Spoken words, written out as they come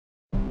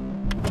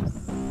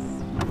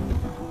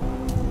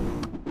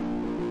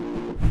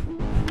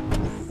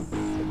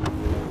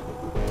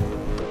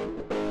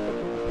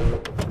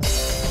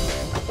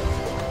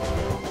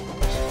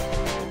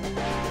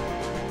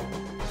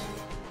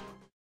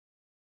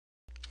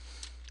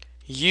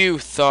You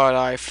thought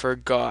I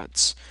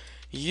forgot.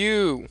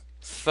 You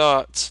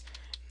thought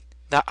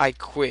that I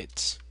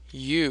quit.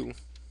 You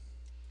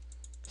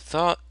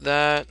thought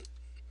that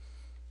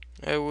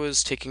I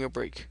was taking a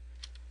break.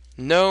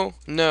 No,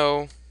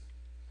 no,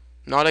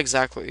 not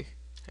exactly.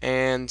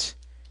 And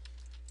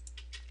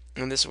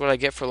and this is what I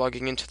get for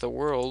logging into the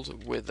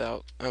world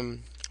without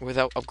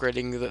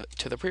upgrading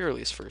to the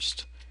pre-release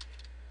first.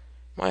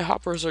 My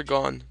hoppers are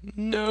gone.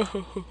 No.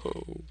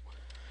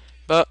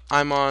 But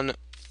I'm on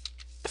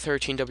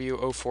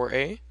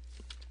 13W04A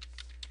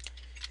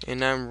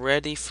and I'm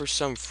ready for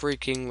some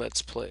freaking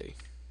let's play.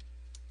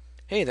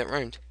 Hey, that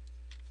rhymed.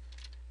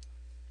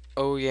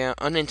 Oh yeah,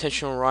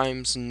 unintentional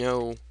rhymes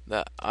know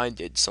that I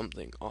did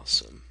something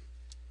awesome.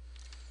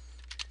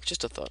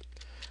 Just a thought.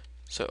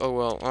 So, oh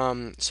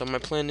well, so my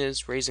plan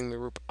is raising the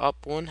roof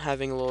up one,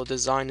 having a little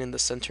design in the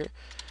center,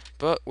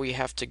 but we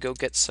have to go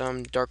get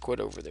some dark wood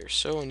over there,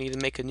 so I need to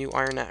make a new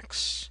iron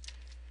axe.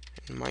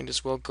 And might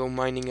as well go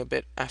mining a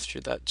bit after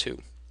that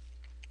too.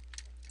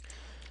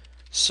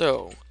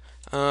 So,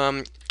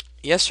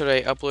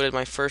 yesterday I uploaded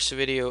my first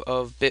video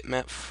of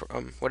bitmap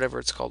from whatever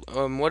it's called.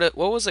 What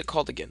was it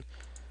called again?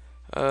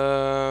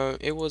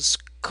 It was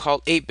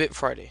called 8-Bit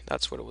Friday.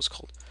 That's what it was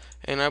called.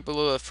 And I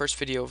uploaded the first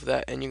video of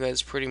that, and you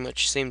guys pretty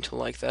much seemed to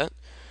like that.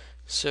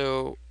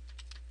 So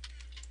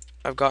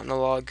I've gotten a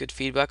lot of good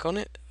feedback on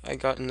it. I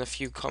gotten a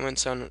few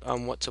comments on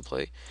what to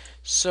play.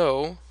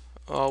 So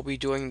I'll be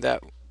doing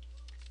that,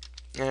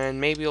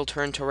 and maybe it'll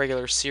turn to a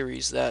regular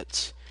series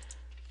that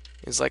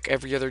is like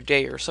every other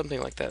day or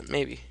something like that.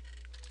 Maybe.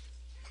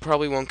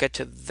 Probably won't get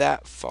to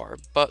that far,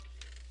 but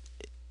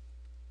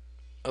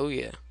oh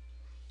yeah.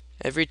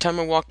 Every time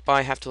I walk by,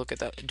 I have to look at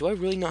that. Do I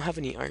really not have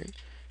any iron?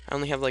 I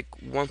only have like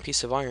one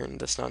piece of iron.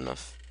 That's not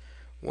enough.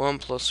 1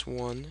 plus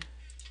 1.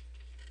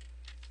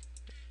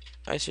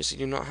 I seriously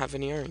do not have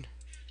any iron.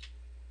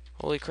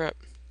 Holy crap.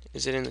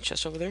 Is it in the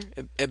chest over there?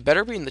 It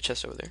better be in the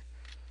chest over there.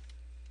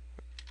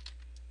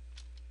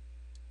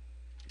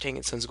 Dang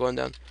it, sun's going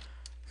down.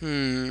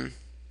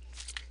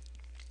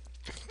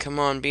 Come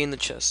on, be in the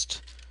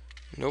chest.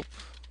 Nope.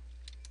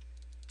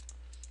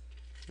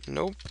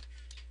 Nope.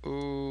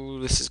 Ooh,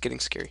 this is getting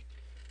scary.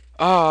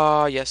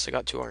 Ah, yes, I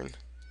got 2 iron.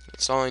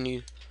 That's all I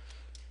need.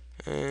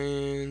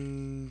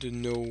 And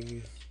no.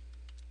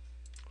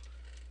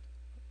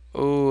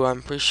 Oh,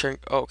 I'm pretty sure.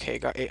 Oh, okay,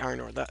 got 8 iron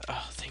ore. That.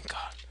 Oh, thank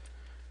God.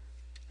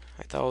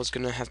 I thought I was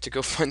gonna have to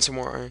go find some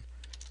more iron,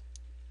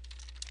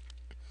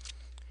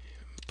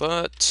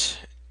 but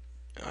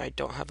I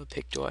don't have a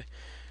pick, do I?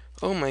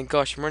 Oh my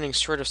gosh, I'm running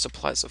short of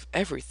supplies of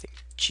everything.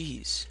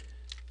 Jeez.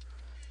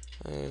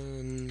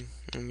 I'm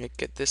gonna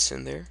get this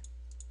in there.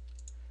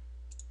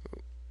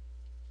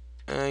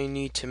 I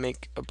need to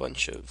make a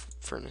bunch of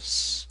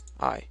furnace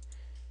eye.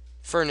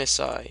 Furnace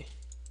eye.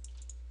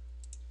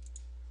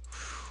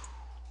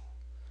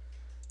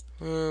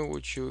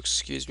 Would you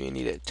excuse me? I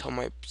need to tell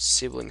my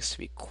siblings to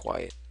be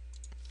quiet.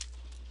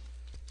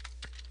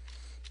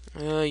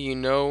 You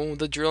know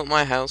the drill at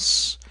my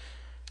house.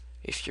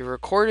 If you're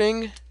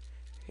recording,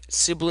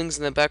 siblings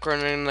in the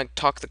background are gonna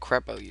talk the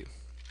crap out of you.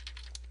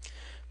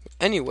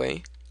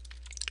 Anyway,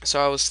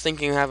 so I was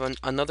thinking of having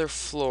another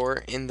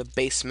floor in the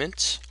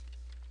basement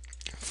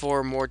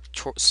for more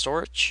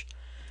storage.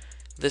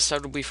 This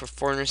side will be for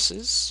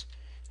furnaces,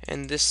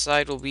 and this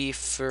side will be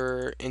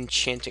for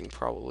enchanting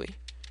probably.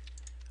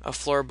 A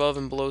floor above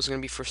and below is going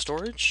to be for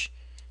storage,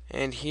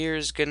 and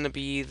here's going to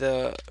be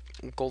the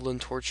golden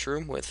torch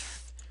room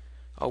with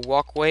a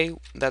walkway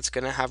that's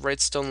going to have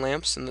redstone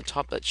lamps in the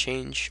top that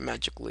change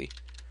magically.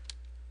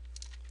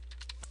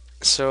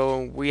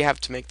 So we have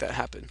to make that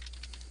happen.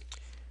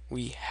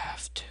 We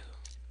have to.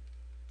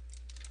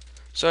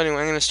 So anyway,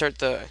 I'm going to start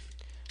the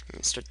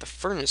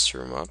furnace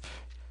room up.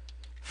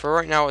 For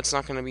right now, it's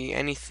not going to be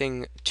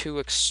anything too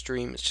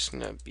extreme. It's just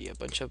going to be a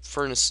bunch of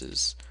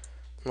furnaces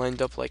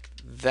lined up like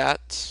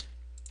that.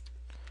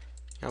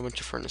 A bunch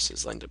of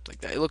furnaces lined up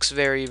like that. It looks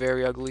very,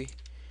 very ugly.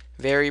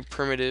 Very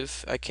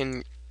primitive. I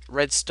can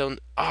redstone.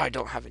 Oh, I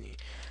don't have any.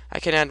 I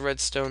can add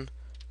redstone.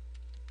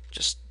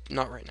 Just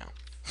not right now.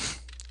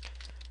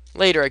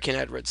 Later I can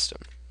add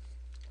redstone.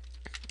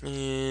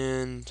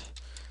 And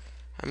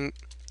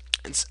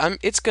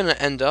it's gonna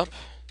end up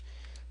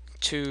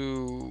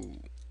to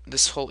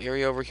this whole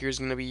area over here is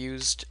gonna be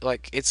used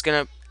like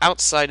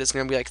outside is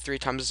gonna be like 3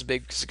 times as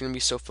big because it's gonna be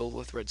so filled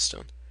with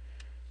redstone.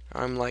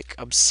 I'm like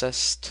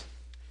obsessed.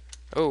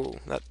 Oh,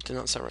 that did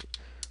not sound right.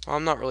 Well,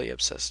 I'm not really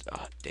obsessed.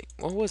 Ah, dang.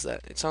 What was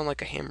that? It sounded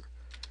like a hammer.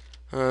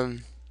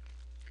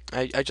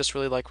 I just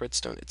really like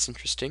redstone. It's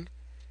interesting,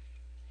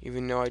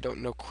 even though I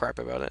don't know crap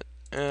about it.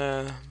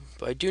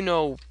 But I do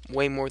know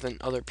way more than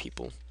other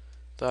people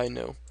that I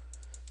know.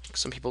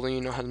 Some people don't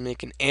even know how to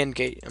make an AND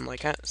gate. I'm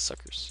like, ah,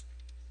 suckers.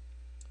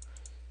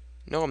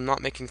 No, I'm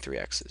not making 3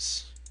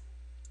 axes.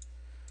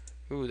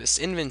 Ooh, this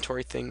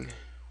inventory thing.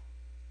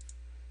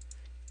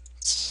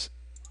 It's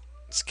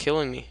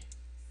killing me.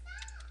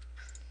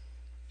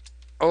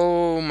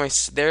 Oh,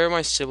 there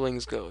my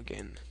siblings go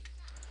again.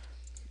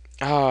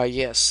 Ah,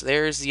 yes,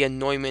 there's the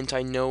annoyment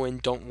I know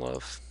and don't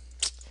love.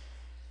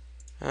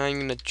 I'm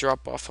gonna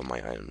drop off on my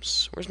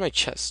items. Where's my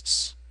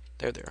chests?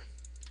 There.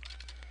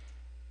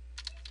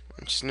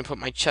 I'm just gonna put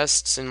my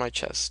chests in my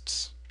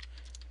chests.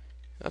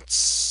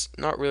 That's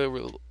not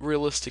really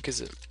realistic,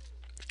 is it?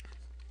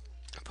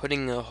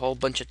 Putting a whole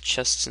bunch of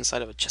chests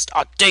inside of a chest.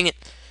 Ah, dang it!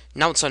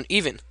 Now it's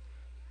uneven.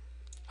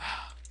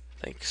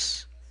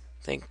 Thanks.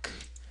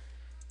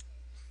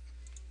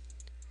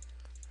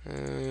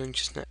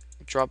 Just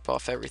drop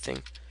off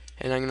everything,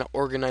 and I'm gonna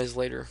organize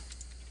later.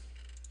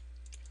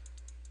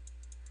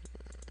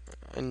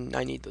 And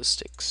I need those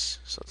sticks.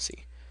 So let's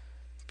see.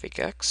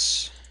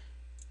 Pickaxe.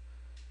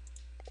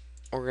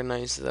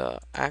 Organize the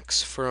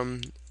axe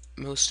from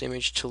most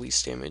damage to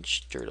least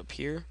damage. Dirt up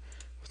here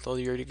with all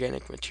the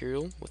organic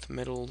material, with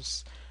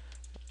metals,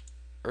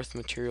 earth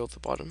material at the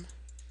bottom.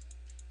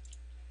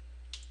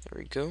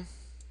 There we go.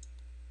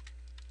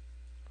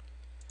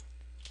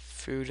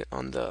 Food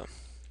on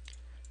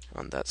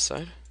that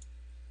side.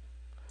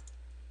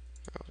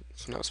 Oh,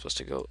 so now it's supposed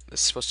to go.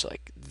 This is supposed to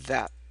like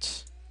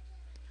that,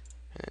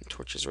 and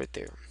torches right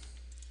there.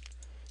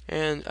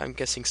 And I'm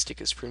guessing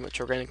stick is pretty much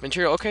organic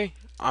material. Okay,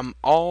 I'm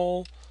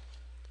all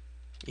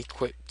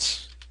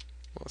equipped.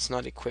 Well, it's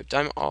not equipped.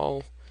 I'm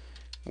all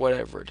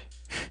whatevered.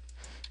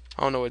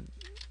 I don't know what.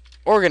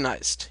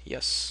 Organized.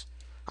 Yes.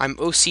 I'm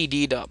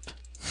OCD'd up.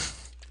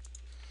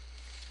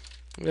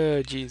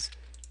 Oh, jeez.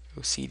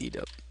 OCD'd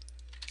up.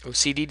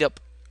 OCD'd up.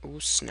 Oh,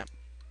 snap.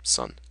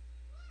 Son.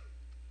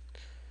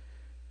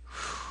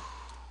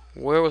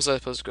 Where was I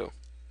supposed to go?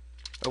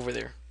 Over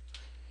there.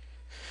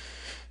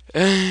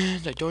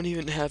 And I don't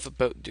even have a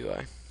boat, do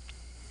I?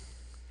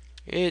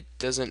 It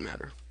doesn't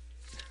matter.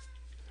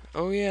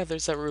 Oh yeah,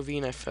 there's that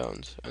ravine I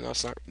found. Oh, no,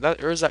 it's not.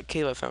 That, or is that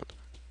cave I found?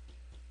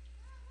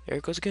 There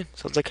it goes again.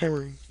 Sounds like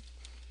hammering.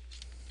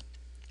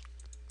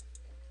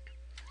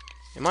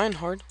 Am I on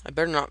hard? I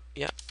better not.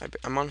 Yeah,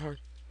 I'm on hard.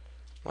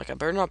 Like, I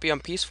better not be on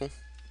peaceful.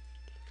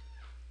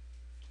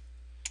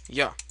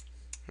 Yeah.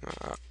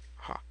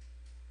 Ha.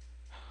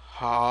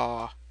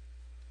 Ha.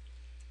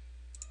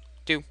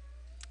 Do.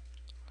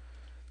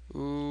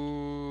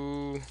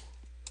 Ooh.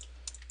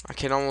 I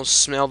can almost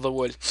smell the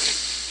wood. It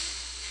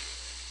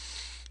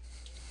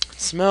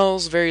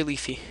smells very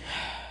leafy.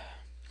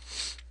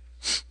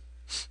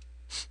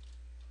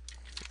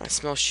 I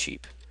smell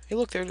sheep. Hey,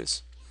 look, there it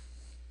is.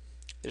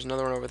 There's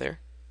another one over there.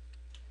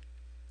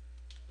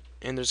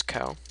 And there's a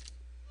cow.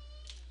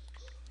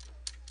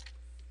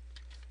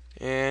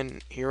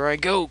 And here I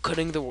go,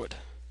 cutting the wood.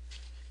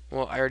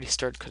 Well, I already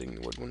started cutting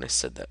the wood when I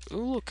said that.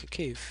 Ooh, look, a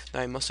cave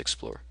that I must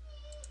explore.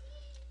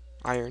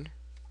 Iron.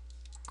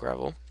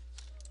 Gravel.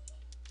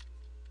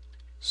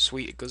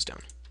 Sweet, it goes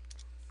down.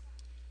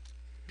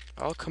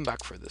 I'll come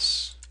back for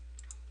this.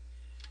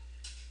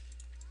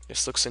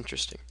 This looks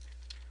interesting.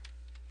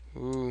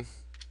 Ooh.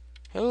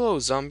 Hello,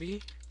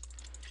 zombie.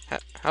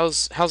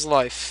 How's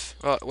life?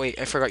 Oh, wait,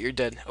 I forgot you're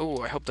dead.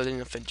 Oh, I hope that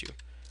didn't offend you.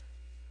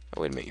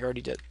 Oh, wait a minute, you're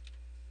already dead.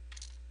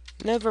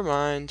 Never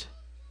mind.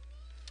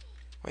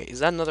 Wait, is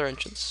that another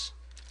entrance?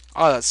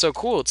 Oh, that's so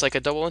cool. It's like a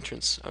double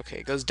entrance. Okay,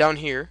 it goes down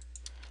here.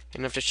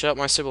 And I have to shut up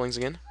my siblings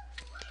again.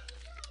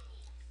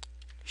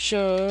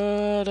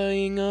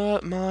 Shutting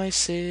up my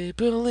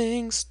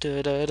siblings.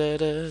 Da da da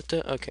da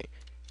da. Okay,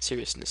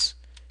 seriousness.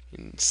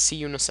 And see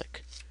you in a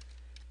sec.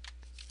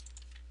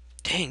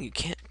 Dang, you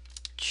can't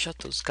shut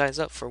those guys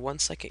up for 1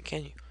 second,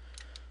 can you?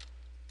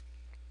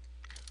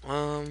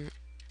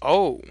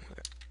 Oh,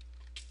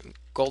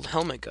 gold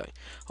helmet guy.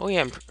 Oh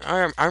yeah,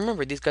 I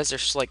remember these guys are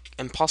just like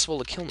impossible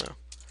to kill now.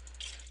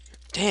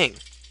 Dang.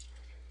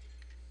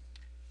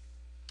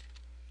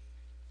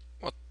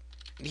 What?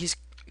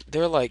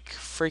 They're like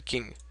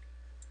freaking.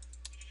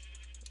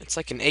 It's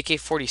like an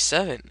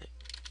AK-47.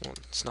 Well,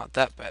 it's not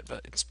that bad,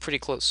 but it's pretty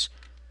close.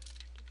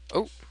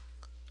 Oh,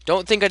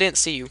 don't think I didn't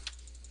see you.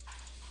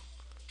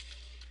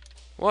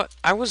 What?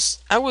 I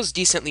was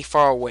decently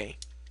far away.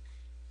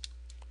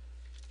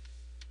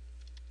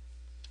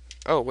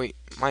 Oh wait,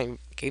 my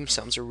game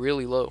sounds are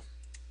really low.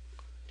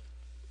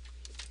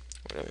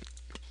 Wait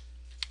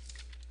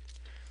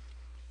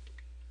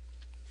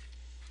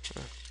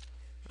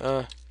a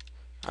minute.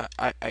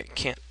 I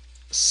can't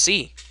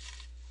see.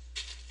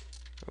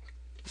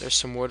 There's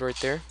some wood right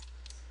there.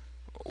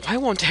 Why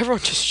won't everyone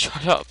just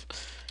shut up?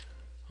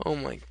 Oh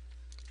my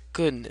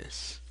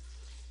goodness.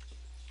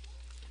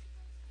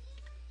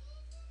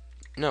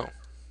 No.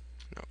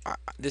 No,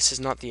 this is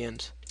not the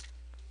end.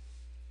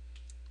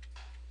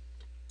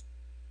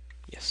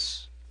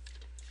 Yes.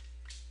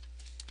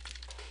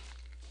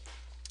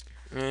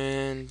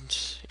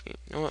 And you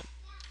know what?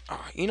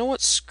 You know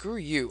what? Screw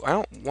you. I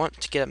don't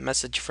want to get a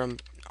message from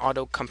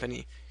auto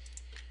company.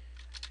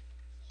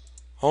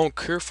 I don't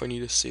care if I need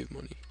to save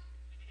money.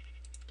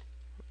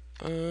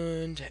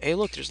 And hey,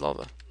 look, there's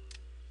lava.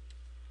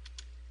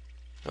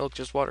 Oh, look,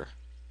 there's water.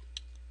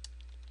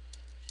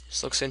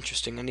 This looks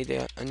interesting. I need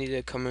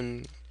to come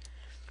in.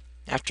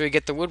 After we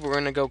get the wood, we're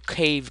gonna go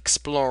cave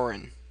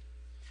exploring.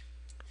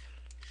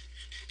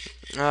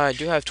 I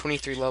do have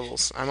 23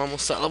 levels. I'm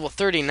almost at level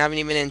 30 and haven't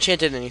even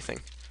enchanted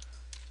anything.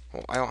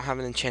 Well, I don't have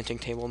an enchanting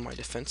table in my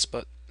defense,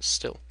 but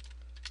still.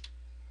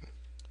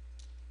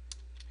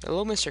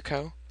 Hello, Mr.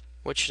 Cow.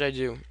 What should I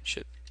do?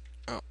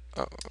 Oh,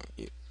 oh,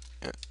 you,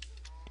 uh,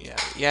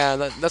 yeah.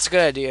 That's a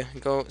good idea.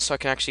 Go so I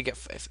can actually get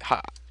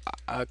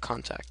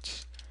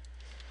contact.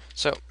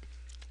 So,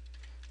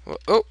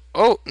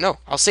 oh, no,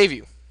 I'll save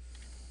you.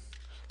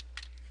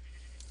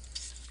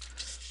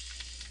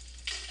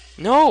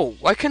 No,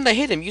 why couldn't I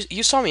hit him?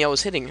 You saw me. I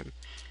was hitting him.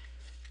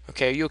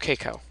 Okay, are you okay,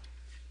 Cow?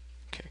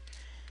 Okay.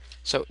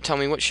 So tell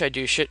me, what should I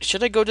do?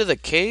 Should I go to the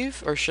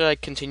cave or should I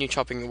continue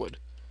chopping the wood?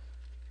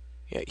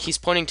 Yeah, he's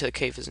pointing to the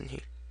cave, isn't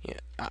he?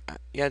 Yeah,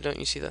 yeah. Don't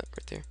you see that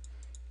right there?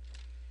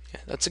 Yeah,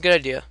 that's a good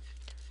idea.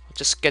 I'll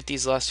just get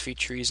these last few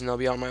trees and I'll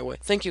be on my way.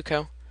 Thank you,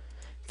 Cow.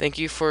 Thank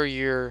you for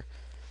your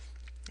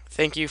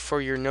thank you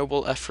for your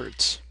noble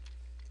efforts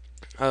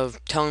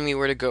of telling me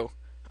where to go.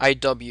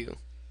 IW.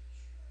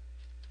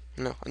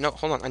 No, no,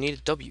 hold on. I need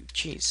a W.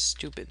 Jeez,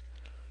 stupid.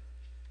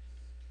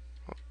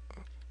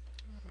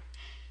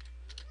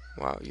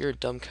 Wow, you're a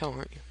dumb cow,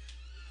 aren't you?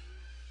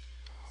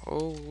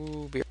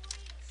 Oh, beer.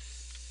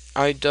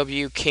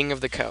 IW King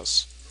of the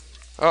Cows.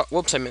 Oh,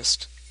 whoops, I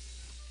missed.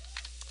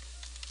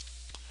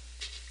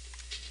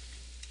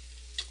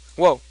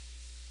 Whoa.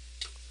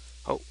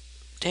 Oh,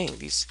 dang,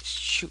 these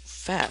shoot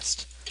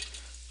fast.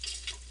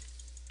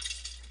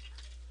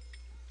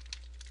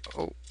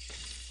 Oh.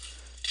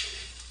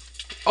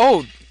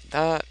 Oh,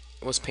 that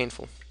was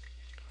painful.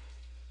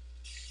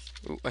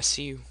 Ooh, I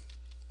see you.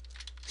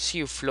 See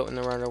you floating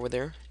around over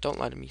there. Don't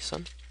lie to me,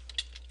 son.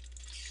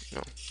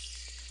 No.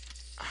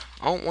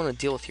 I don't want to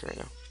deal with you right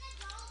now.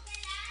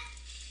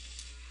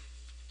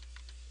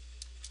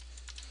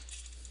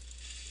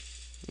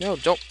 No,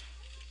 don't.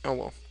 Oh,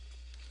 well.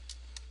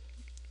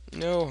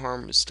 No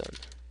harm is done.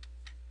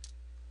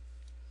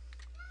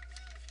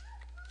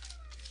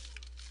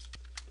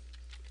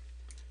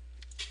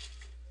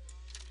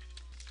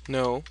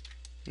 No.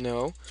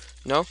 No.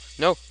 No.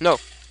 No. No.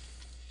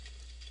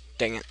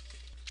 Dang it.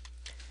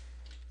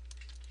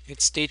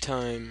 It's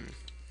daytime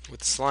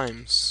with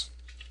slimes.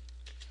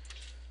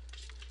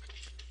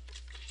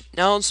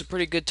 Now it's a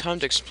pretty good time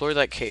to explore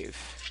that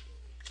cave.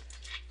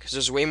 Because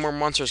there's way more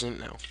monsters in it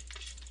now.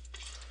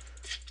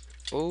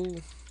 Oh.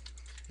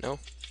 No.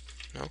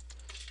 No.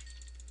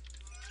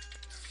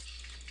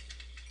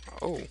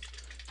 Oh.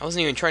 I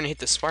wasn't even trying to hit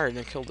the spire and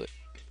I killed it.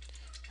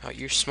 Oh,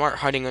 you're smart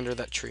hiding under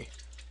that tree.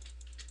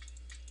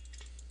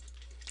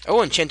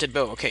 Oh, enchanted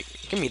bow. Okay,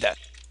 give me that.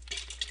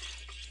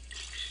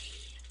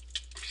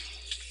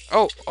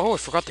 Oh, I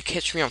forgot to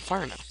catch me on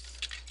fire now.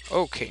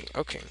 Okay,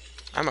 okay.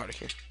 I'm out of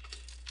here.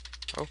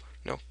 Oh,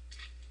 no.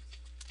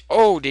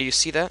 Oh, did you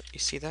see that? You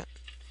see that?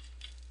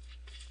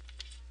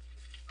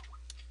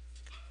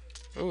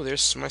 Oh,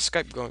 there's my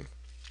Skype going.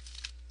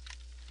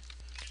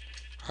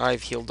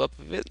 I've healed up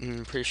a bit, and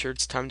I'm pretty sure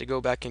it's time to go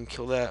back and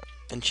kill that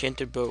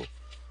enchanted bow.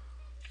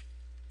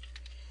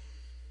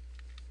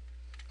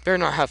 Better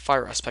not have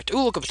fire aspect.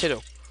 Ooh, look, a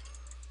potato.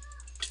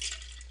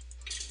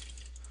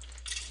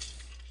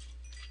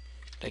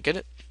 Did I get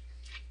it?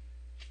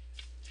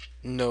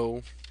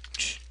 No.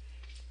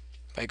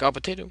 But I got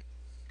potato.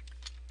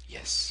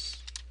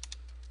 Yes.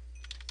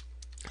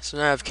 So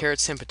now I have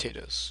carrots and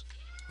potatoes.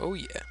 Oh,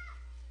 yeah.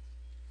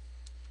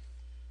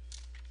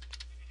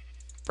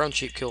 Brown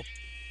sheep kill.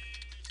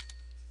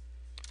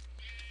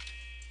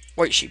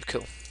 White sheep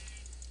kill.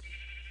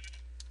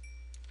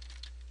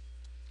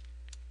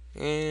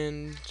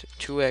 And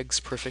 2 eggs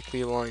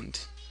perfectly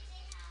aligned.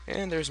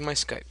 And there's my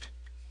Skype.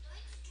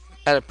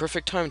 At a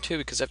perfect time, too,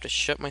 because I have to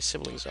shut my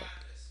siblings up.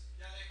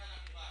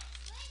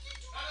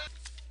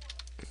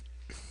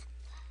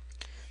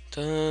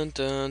 Dun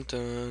dun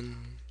dun.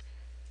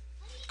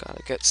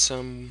 Gotta get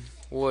some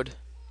wood.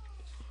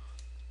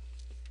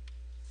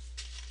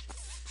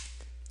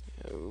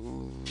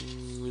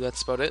 Ooh,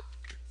 that's about it.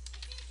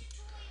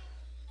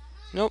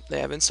 Nope, they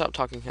haven't stopped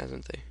talking,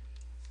 hasn't they?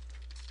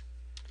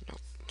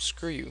 Nope.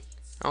 Screw you.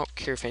 I don't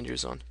care if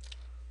Andrew's on.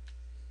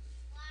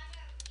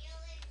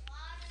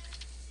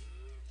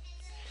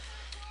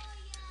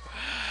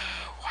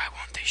 Why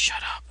won't they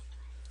shut up?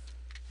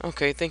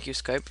 Okay, thank you,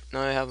 Skype.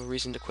 Now I have a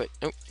reason to quit.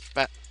 Nope.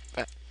 Bat,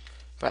 bat,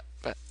 bat,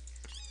 bat.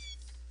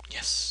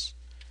 Yes.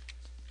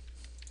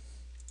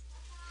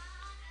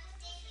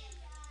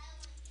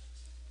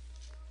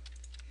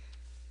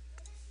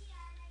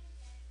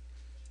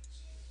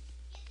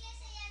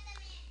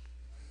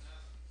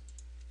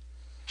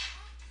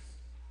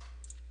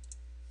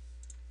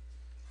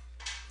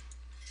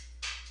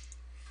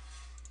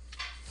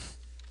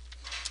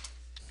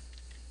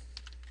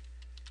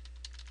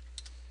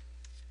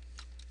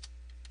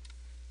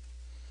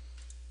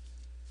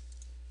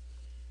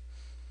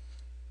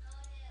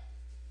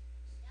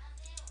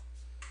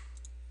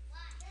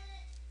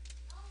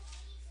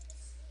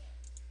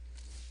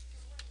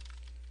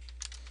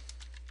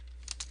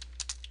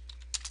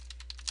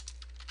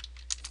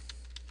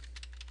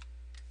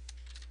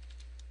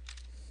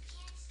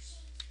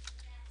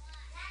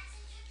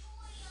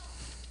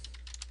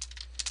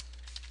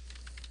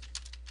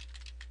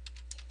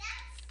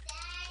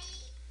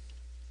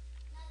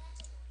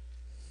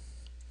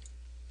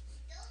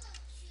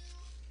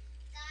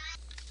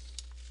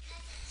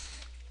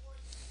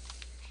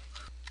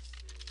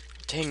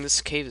 Dang,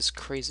 this cave is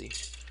crazy.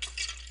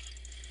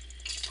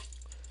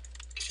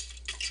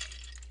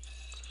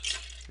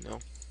 No.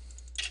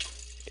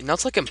 Now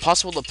it's like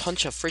impossible to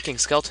punch a freaking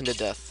skeleton to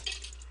death.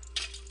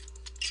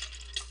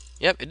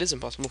 Yep, it is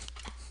impossible.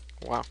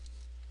 Wow.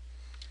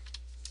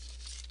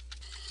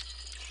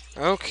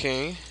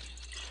 Okay.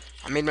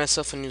 I made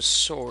myself a new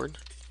sword.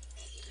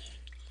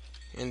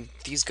 And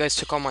these guys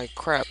took all my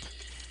crap.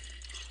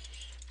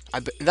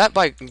 That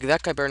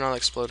guy better not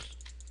explode.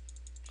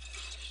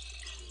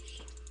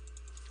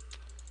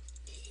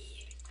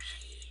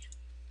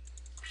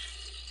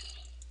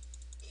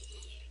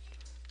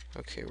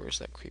 Okay, where's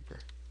that creeper?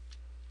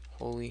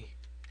 Holy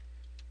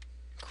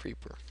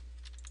creeper.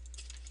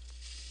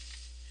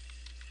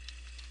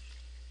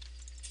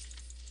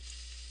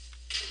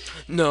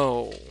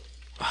 No!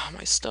 Ah,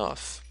 my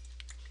stuff.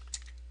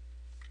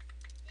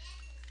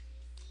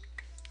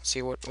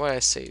 See, what I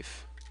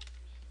save?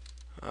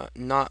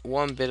 Not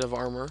one bit of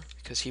armor,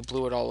 because he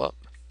blew it all up.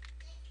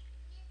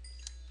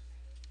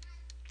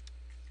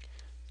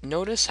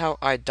 Notice how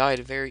I died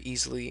very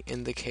easily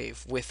in the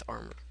cave with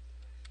armor.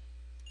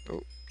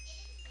 Oh.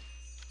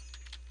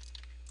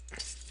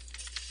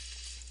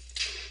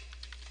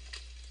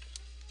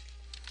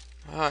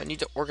 I need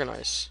to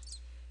organize.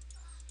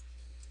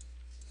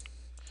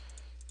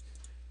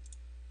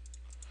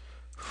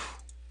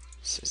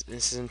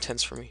 This is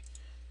intense for me.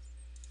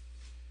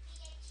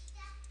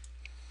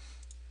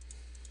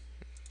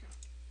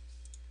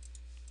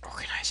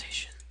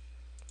 Organization.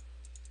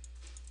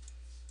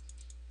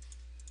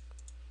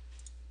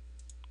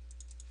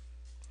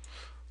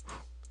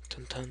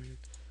 Dun dun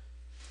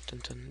dun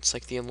dun. It's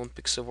like the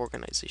Olympics of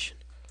organization.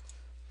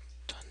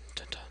 Dun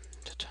dun dun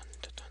dun dun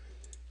dun dun.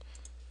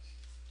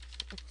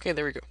 Okay,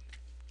 there we go.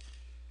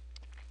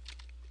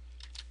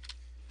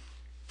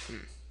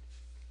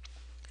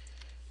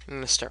 I'm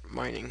gonna start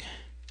mining.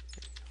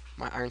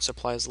 My iron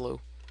supply is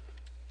low.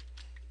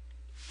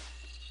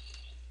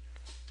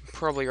 I'm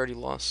probably already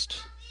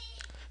lost.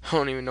 I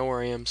don't even know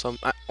where I am. So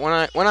when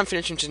I'm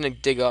finished, I'm just gonna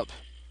dig up.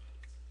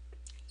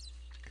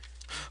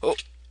 Oh,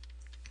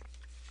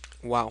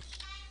 wow!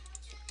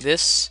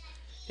 This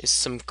is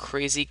some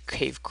crazy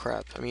cave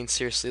crap. I mean,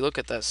 seriously, look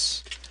at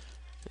this.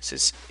 This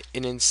is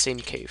an insane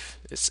cave.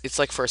 It's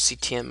like for a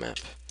CTM map.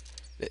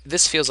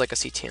 This feels like a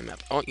CTM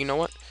map. Oh, you know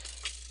what?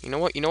 You know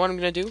what? You know what I'm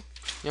gonna do?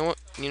 You know what?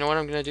 You know what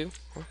I'm gonna do?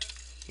 Huh?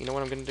 You know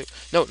what I'm gonna do?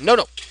 No, no,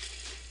 no!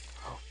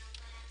 Oh,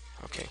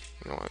 okay.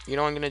 You know what? You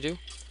know what I'm gonna do?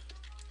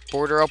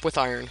 Border up with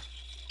iron.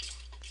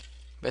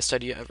 Best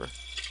idea ever.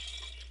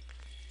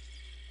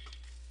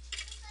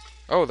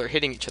 Oh, they're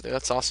hitting each other.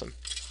 That's awesome.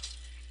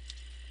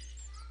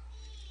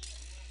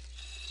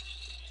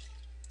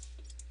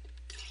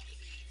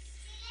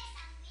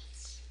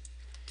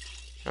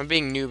 I'm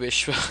being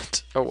noobish,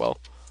 but oh well.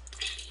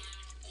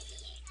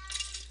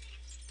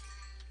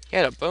 You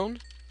had a bone?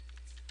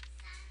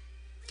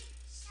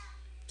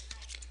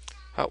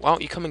 Oh, why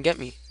don't you come and get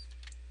me?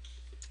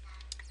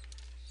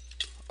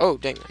 Oh,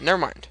 dang. Never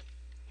mind.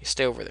 You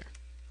stay over there.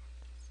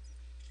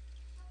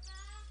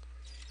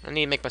 I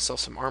need to make myself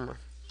some armor.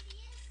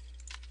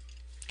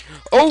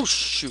 Oh,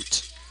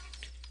 shoot.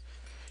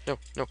 No,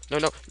 no, no,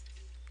 no.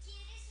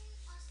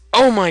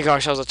 Oh my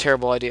gosh, that was a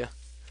terrible idea.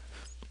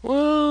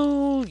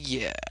 Well,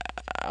 yeah.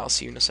 I'll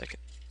see you in a second.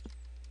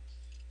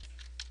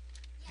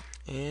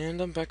 And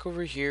I'm back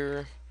over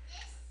here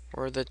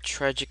where the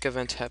tragic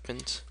event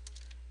happened.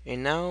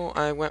 And now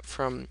I went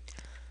from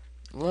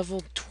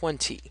level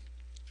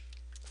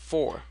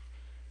 24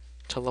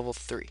 to level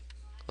 3.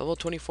 Level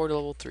 24 to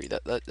level 3.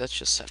 That's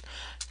just sad.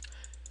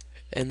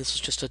 And this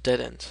was just a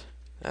dead end.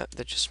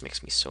 That just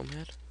makes me so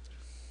mad.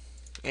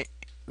 And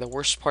the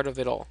worst part of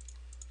it all,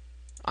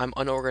 I'm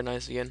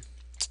unorganized again.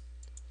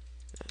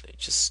 It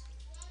just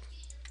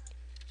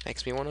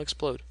makes me want to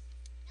explode.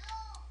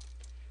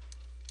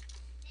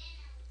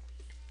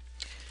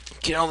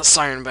 Get all this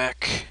iron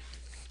back.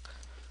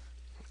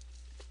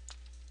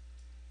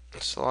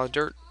 It's a lot of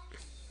dirt.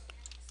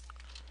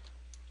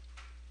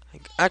 I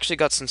actually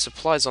got some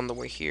supplies on the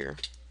way here.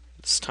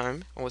 This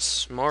time, I was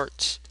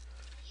smart.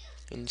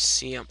 And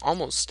see, I'm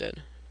almost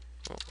dead.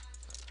 Well,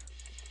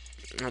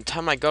 by the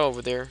time I got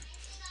over there,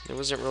 there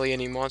wasn't really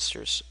any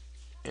monsters.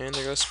 And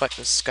there goes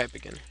Skype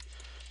again.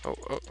 Oh,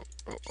 oh,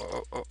 oh,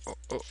 oh, oh, oh,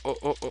 oh, oh,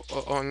 oh, oh,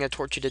 oh, I'm gonna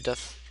torture you to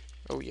death.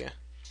 Oh, yeah.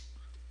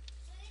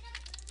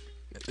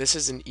 This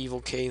is an evil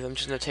cave. I'm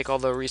just gonna take all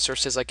the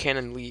resources I can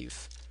and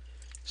leave.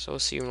 So I'll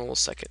see you in a little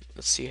second.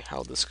 Let's see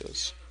how this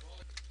goes.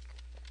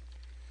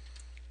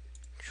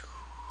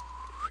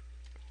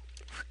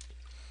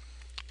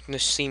 You're gonna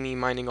see me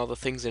mining all the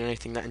things and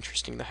anything that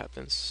interesting that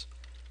happens.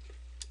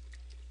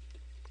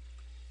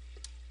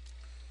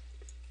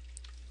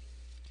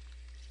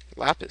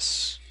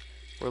 Lapis.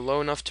 We're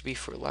low enough to be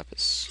for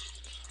lapis.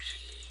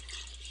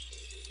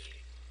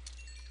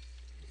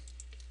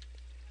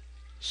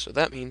 So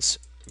that means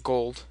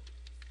gold.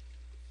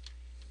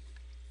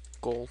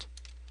 Gold.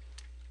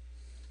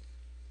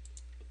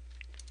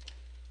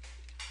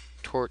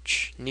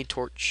 Torch. Need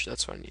torch.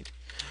 That's what I need.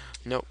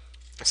 Nope.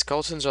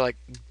 Skeletons are like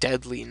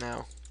deadly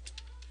now.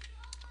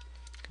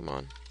 Come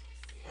on.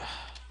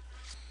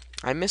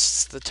 I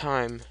missed the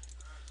time.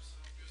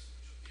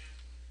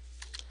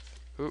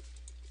 Oop.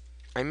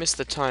 I missed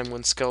the time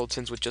when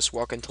skeletons would just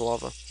walk into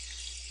lava.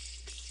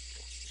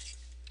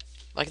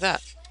 Like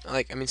that.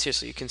 Like, I mean,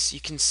 seriously, you can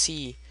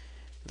see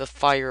the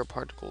fire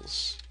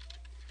particles.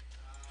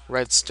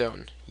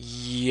 Redstone.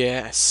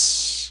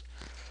 Yes.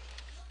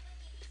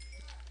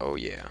 Oh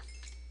yeah.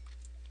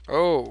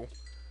 Oh.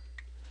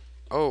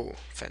 Oh,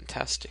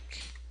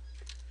 fantastic.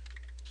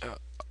 Uh,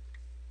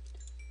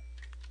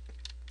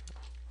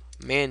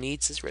 Man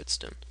needs his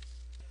redstone.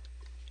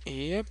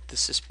 Yep,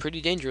 this is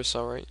pretty dangerous,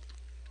 alright.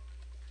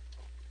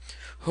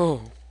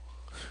 Oh.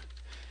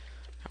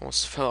 I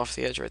almost fell off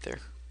the edge right there.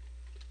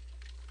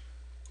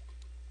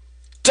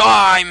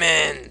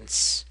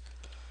 Diamonds!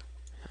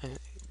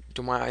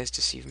 Do my eyes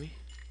deceive me?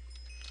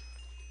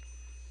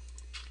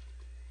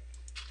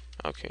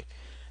 Okay.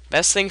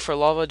 Best thing for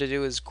lava to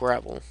do is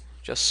gravel,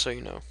 just so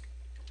you know.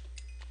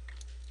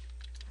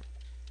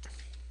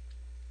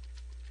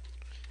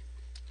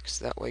 Because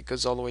that way it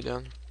goes all the way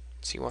down.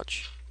 See,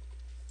 watch.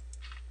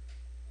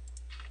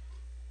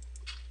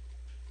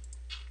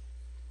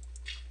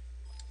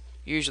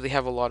 You usually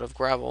have a lot of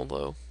gravel,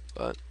 though,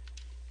 but...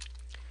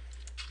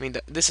 I mean,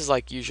 this is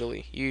like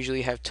usually. You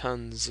usually have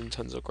tons and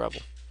tons of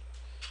gravel.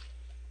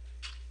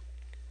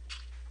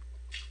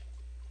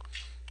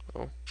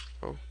 Oh,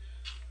 oh.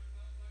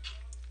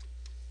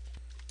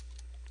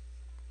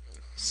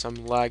 Some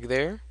lag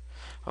there.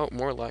 Oh,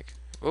 more lag.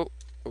 Oh,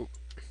 oh.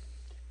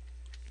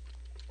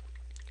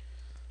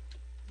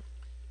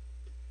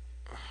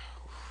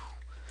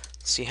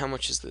 Let's see, how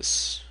much is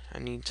this? I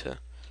need to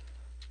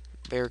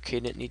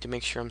barricade it. Need to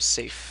make sure I'm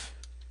safe.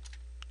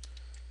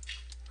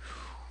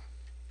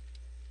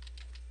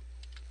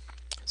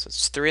 So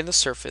it's 3 on the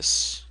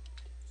surface.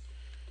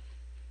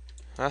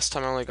 Last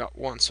time I only got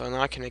 1, so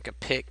now I can make a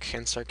pick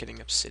and start getting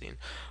obsidian.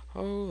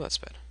 Oh, that's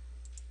bad.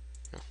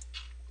 No.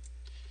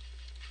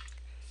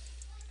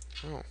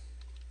 Oh.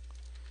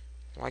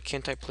 Why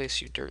can't I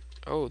place you dirt?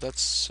 Oh,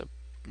 that's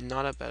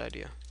not a bad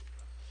idea.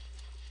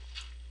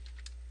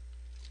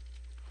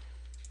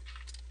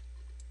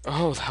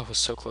 Oh, that was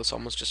so close.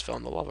 Almost just fell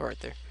in the lava right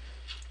there.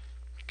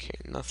 Okay,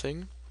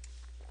 nothing.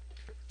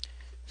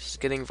 This is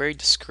getting very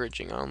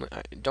discouraging. I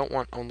don't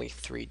want only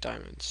 3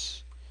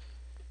 diamonds.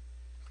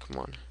 Come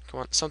on. Come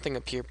on. Something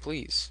up here,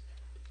 please.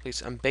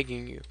 Please, I'm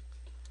begging you.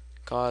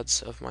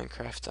 Gods of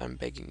Minecraft, I'm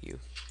begging you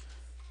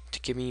to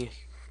give me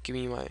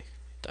my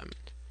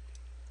diamond.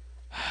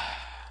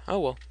 Oh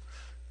well.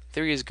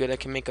 3 is good. I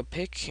can make a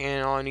pick,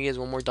 and all I need is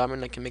 1 more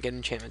diamond, and I can make an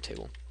enchantment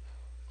table.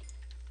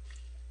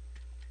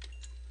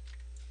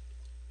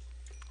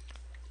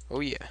 Oh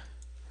yeah.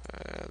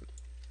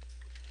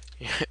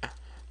 Yeah.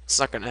 It's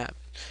not gonna happen.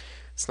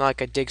 It's not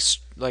like I dig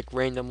like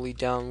randomly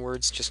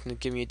downwards just gonna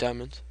give me a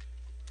diamond.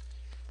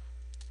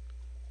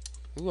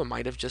 Ooh, I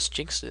might have just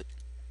jinxed it.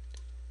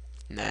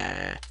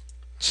 Nah.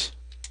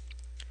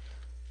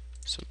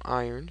 Some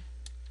iron.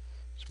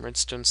 Some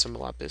redstone, some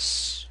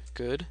lapis.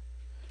 Good.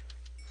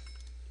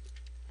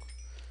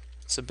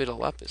 It's a bit of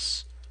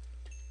lapis.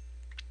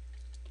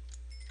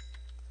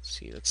 Let's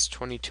see, that's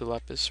 22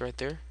 lapis right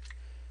there.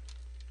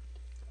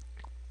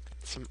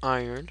 Some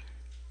iron.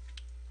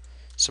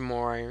 Some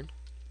more iron.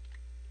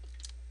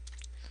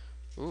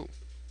 Ooh.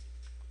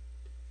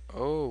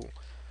 Oh.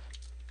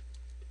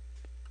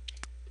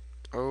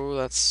 Oh,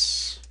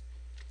 that's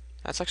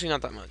actually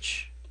not that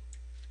much.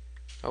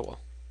 Oh well.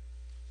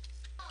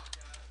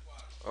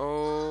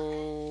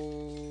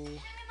 Oh.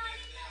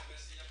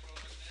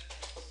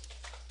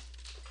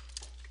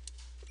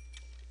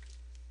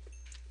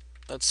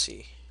 Let's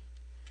see.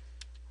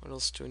 What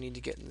else do I need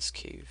to get in this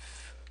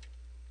cave?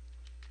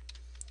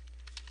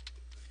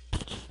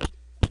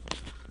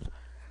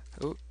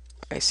 Oh,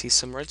 I see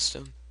some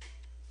redstone.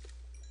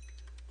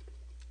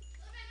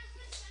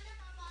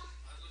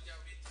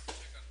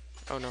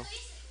 Oh no.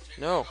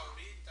 No.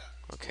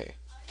 Okay.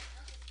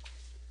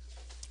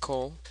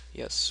 Coal.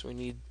 Yes, we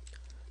need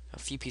a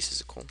few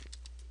pieces of coal.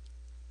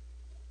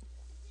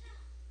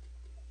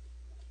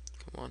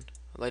 Come on.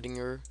 Lighting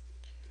her.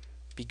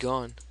 Be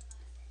gone.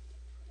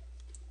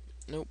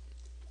 Nope.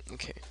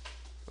 Okay.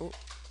 Oh.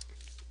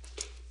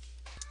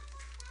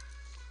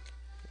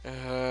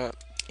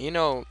 You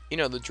know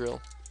the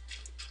drill.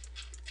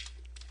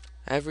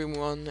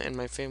 Everyone in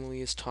my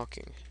family is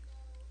talking.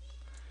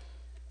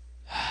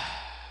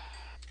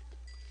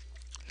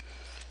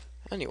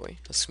 Anyway,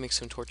 let's make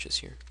some torches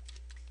here.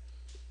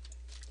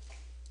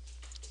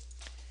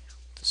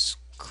 This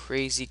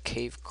crazy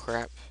cave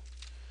crap.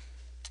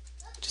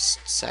 Just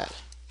sad.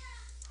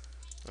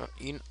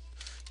 You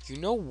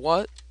know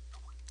what?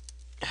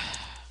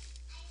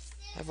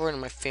 Everyone in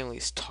my family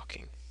is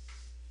talking.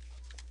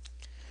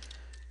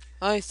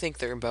 I think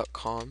they're about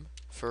calm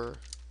for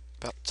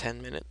about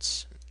 10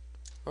 minutes.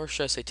 Or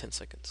should I say 10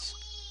 seconds?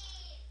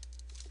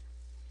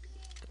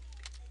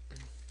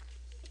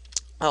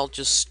 I'll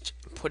just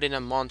put in a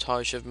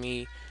montage of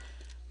me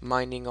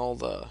mining all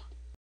the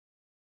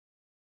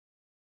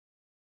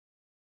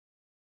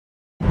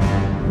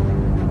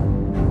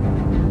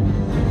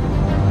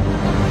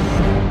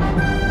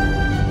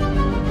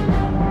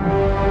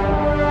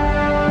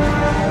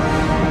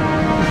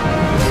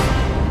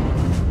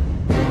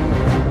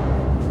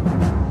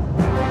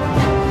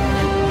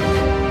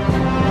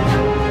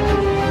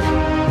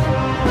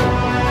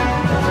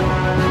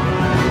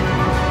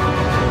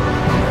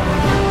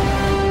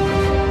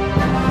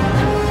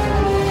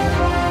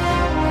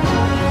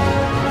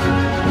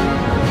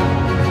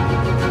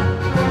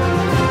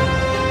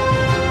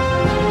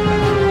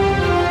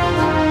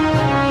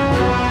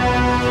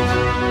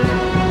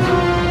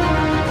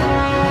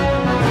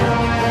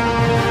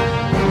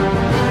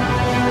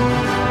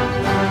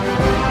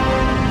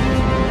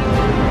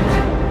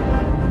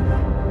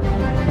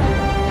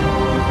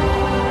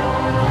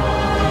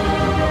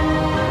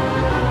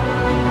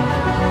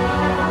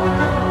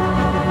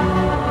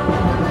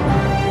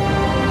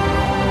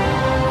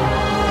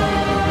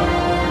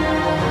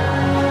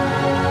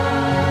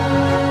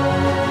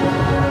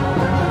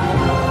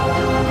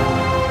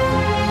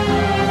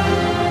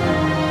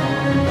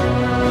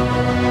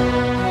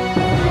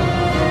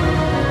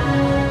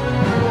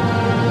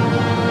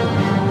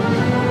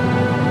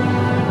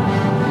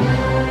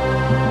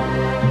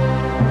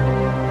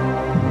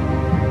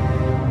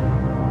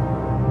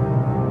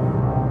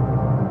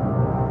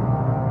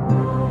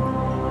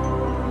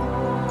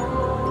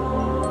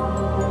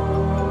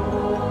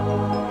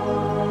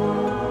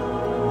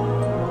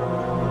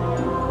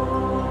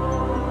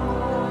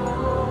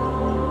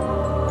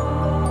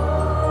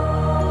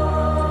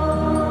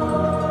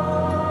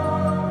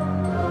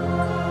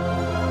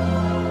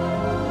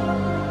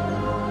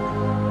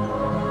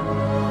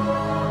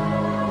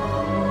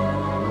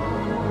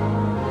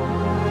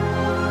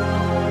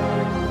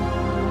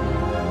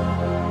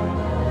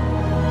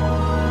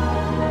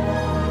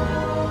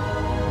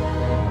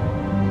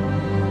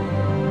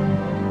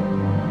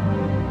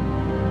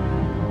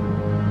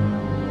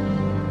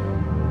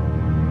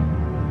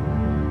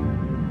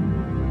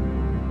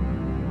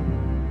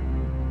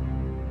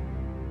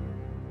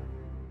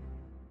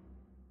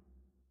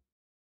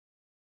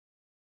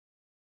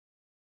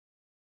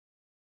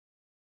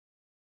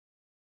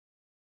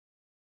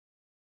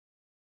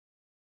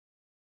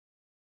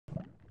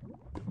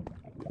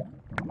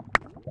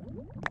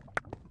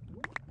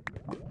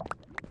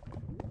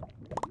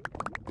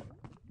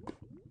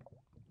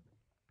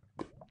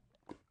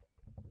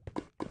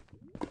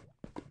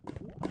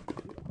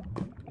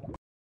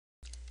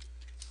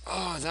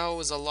that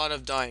was a lot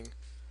of dying.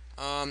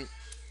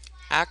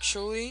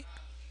 Actually,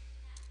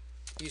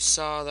 you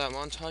saw that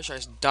montage. I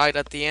died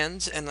at the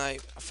end, and I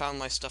found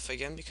my stuff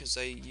again because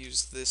I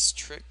used this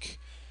trick.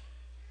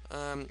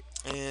 And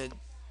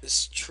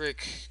this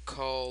trick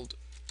called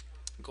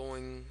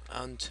going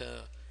onto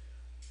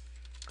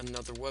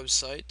another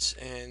website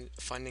and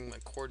finding my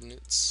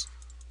coordinates.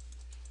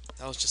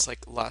 That was just like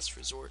last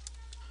resort.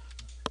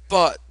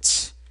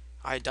 But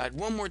I died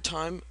one more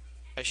time.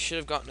 I should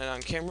have gotten it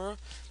on camera.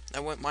 I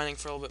went mining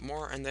for a little bit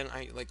more, and then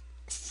I like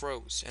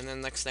froze. And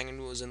then next thing I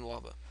knew, it was in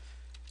lava.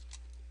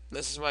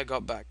 This is what I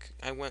got back.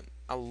 I went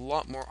a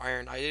lot more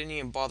iron. I didn't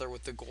even bother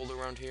with the gold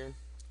around here.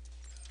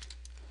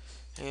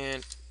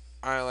 And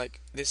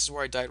this is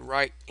where I died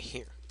right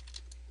here.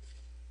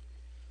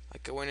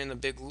 Like I went in a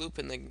big loop,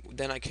 and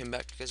then I came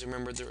back because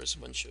remember there was a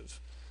bunch of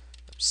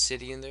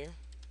obsidian there.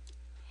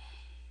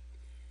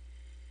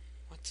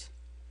 What?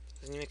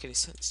 Doesn't make any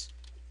sense.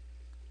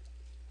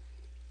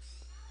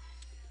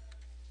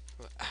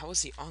 How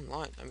is he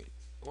online? I mean,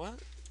 what?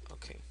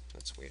 Okay,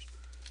 that's weird.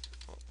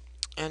 Well,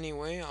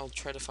 anyway, I'll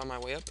try to find my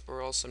way up,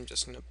 or else I'm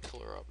just gonna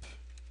pillar up.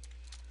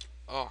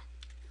 Oh,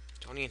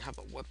 don't even have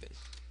a weapon.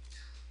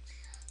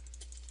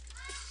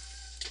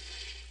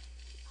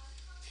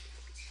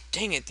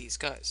 Dang it, these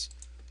guys.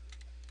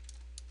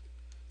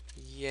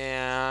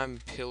 Yeah, I'm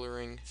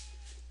pillaring.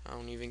 I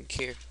don't even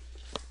care.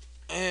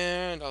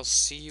 And I'll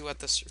see you at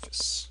the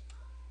surface.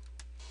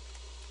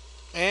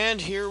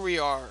 And here we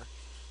are.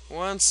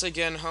 Once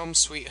again, home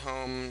sweet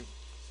home.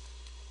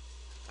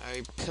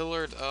 I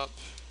pillared up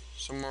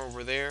somewhere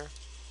over there.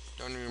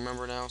 Don't even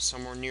remember now.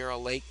 Somewhere near a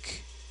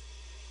lake.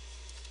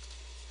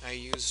 I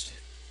used...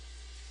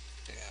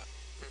 yeah.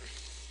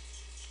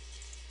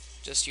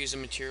 Just used the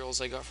materials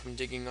I got from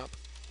digging up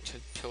to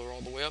pillar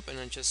all the way up, and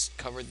then just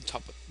covered the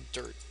top with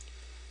dirt.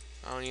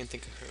 I don't even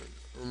think I could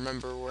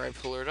remember where I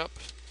pillared up.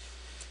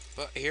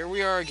 But here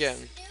we are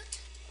again.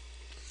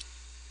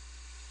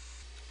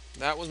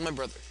 That was my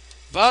brother.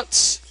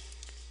 But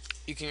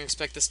you can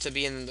expect this to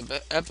be in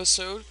the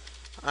episode.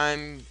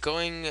 I'm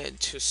going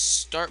to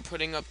start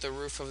putting up the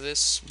roof of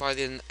this by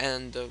the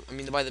end of,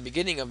 by the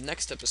beginning of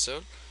next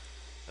episode.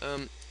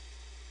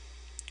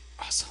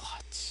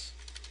 Ocelot.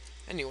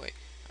 Anyway,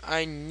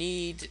 I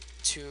need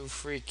to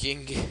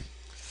freaking...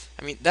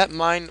 that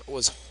mine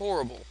was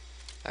horrible.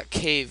 That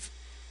cave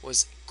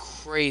was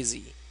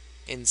crazy.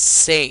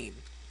 Insane.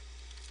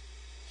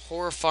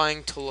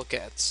 Horrifying to look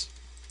at.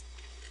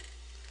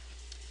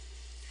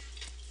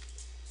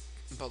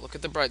 But look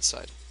at the bright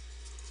side.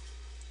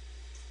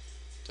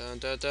 Dun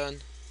dun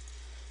dun.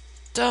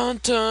 Dun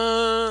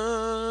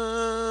dun!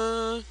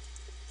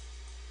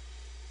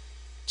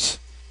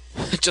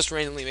 Just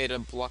randomly made a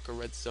block of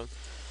redstone.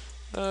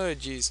 Oh,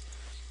 jeez.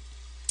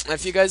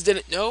 If you guys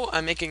didn't know,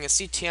 I'm making a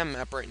CTM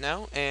map right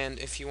now, and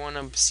if you want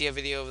to see a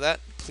video of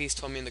that, please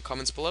tell me in the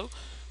comments below.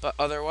 But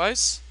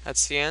otherwise,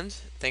 that's the end.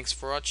 Thanks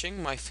for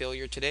watching my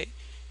failure today,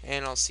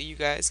 and I'll see you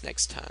guys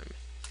next time.